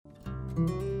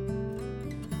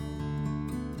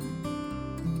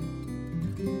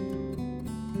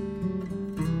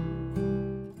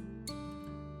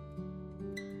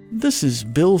This is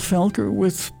Bill Felker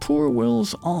with Poor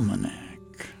Will's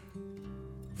Almanack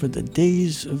for the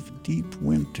days of deep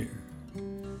winter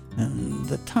and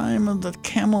the time of the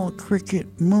camel cricket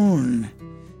moon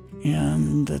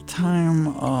and the time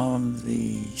of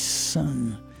the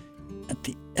sun at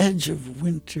the edge of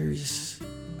winter's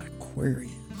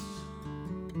Aquarius.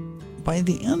 By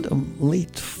the end of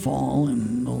late fall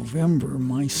and November,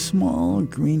 my small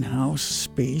greenhouse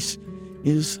space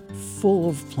is full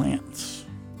of plants.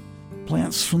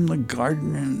 Plants from the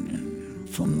garden and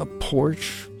from the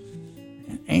porch,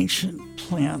 and ancient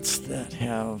plants that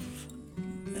I've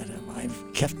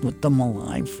kept with them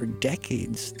alive for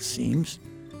decades, it seems.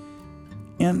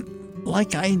 And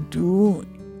like I do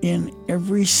in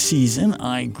every season,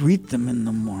 I greet them in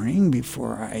the morning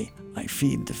before I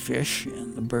feed the fish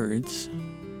and the birds.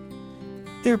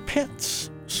 They're pets,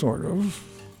 sort of.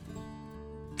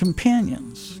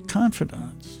 Companions,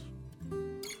 confidants.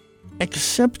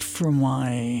 Except for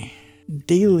my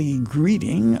daily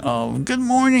greeting of good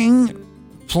morning,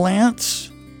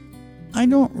 plants, I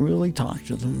don't really talk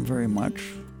to them very much.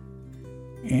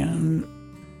 And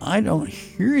I don't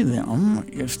hear them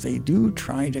if they do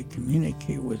try to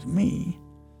communicate with me.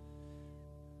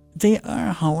 They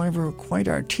are, however, quite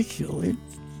articulate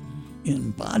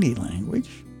in body language.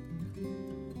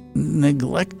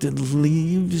 Neglected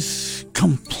leaves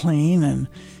complain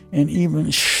and even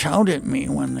shout at me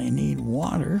when they need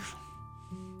water.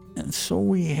 And so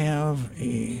we have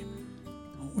a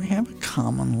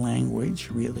common language,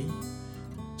 really,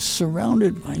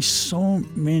 surrounded by so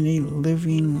many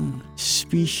living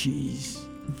species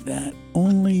that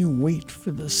only wait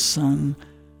for the sun.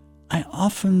 I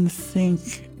often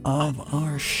think of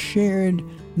our shared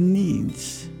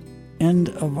needs and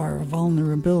of our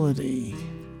vulnerability.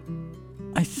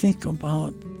 I think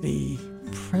about the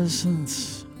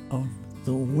presence of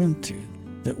the winter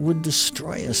that would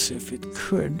destroy us if it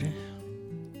could.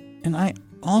 And I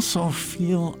also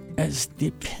feel as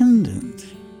dependent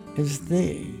as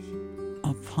they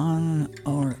upon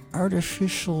our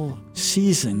artificial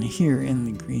season here in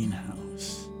the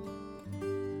greenhouse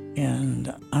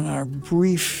and on our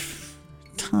brief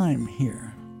time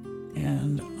here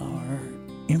and our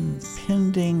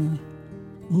impending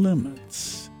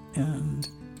limits and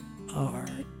our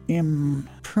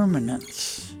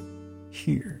impermanence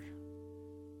here.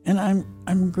 And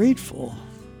I'm grateful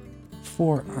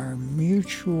for our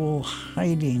mutual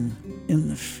hiding in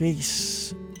the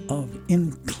face of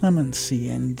inclemency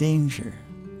and danger.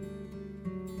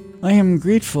 I am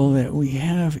grateful that we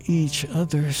have each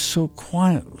other so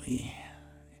quietly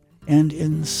and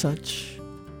in such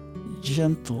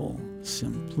gentle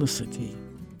simplicity.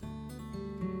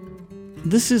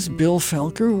 This is Bill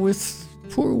Felker with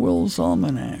Poor Will's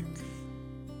Almanack.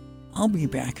 I'll be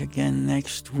back again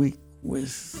next week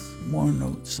with more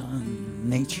notes on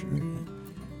nature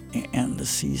and the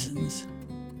seasons.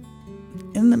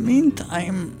 In the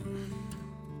meantime,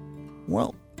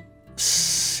 well,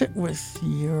 sit with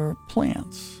your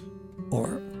plants.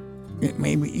 Or it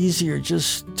may be easier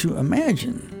just to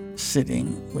imagine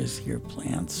sitting with your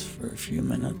plants for a few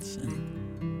minutes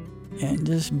and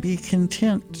just be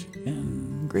content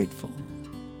and grateful.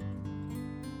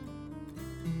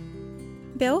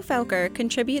 Bill Felker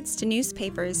contributes to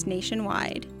newspapers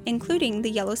nationwide, including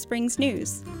the Yellow Springs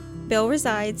News. Bill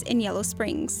resides in Yellow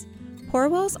Springs. Poor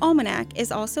Will's Almanack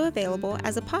is also available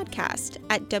as a podcast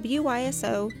at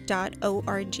wyso.org.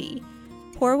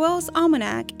 Poor Will's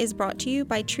Almanack is brought to you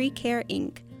by Tree Care,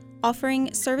 Inc.,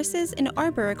 offering services in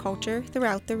arboriculture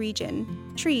throughout the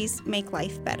region. Trees make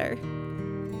life better.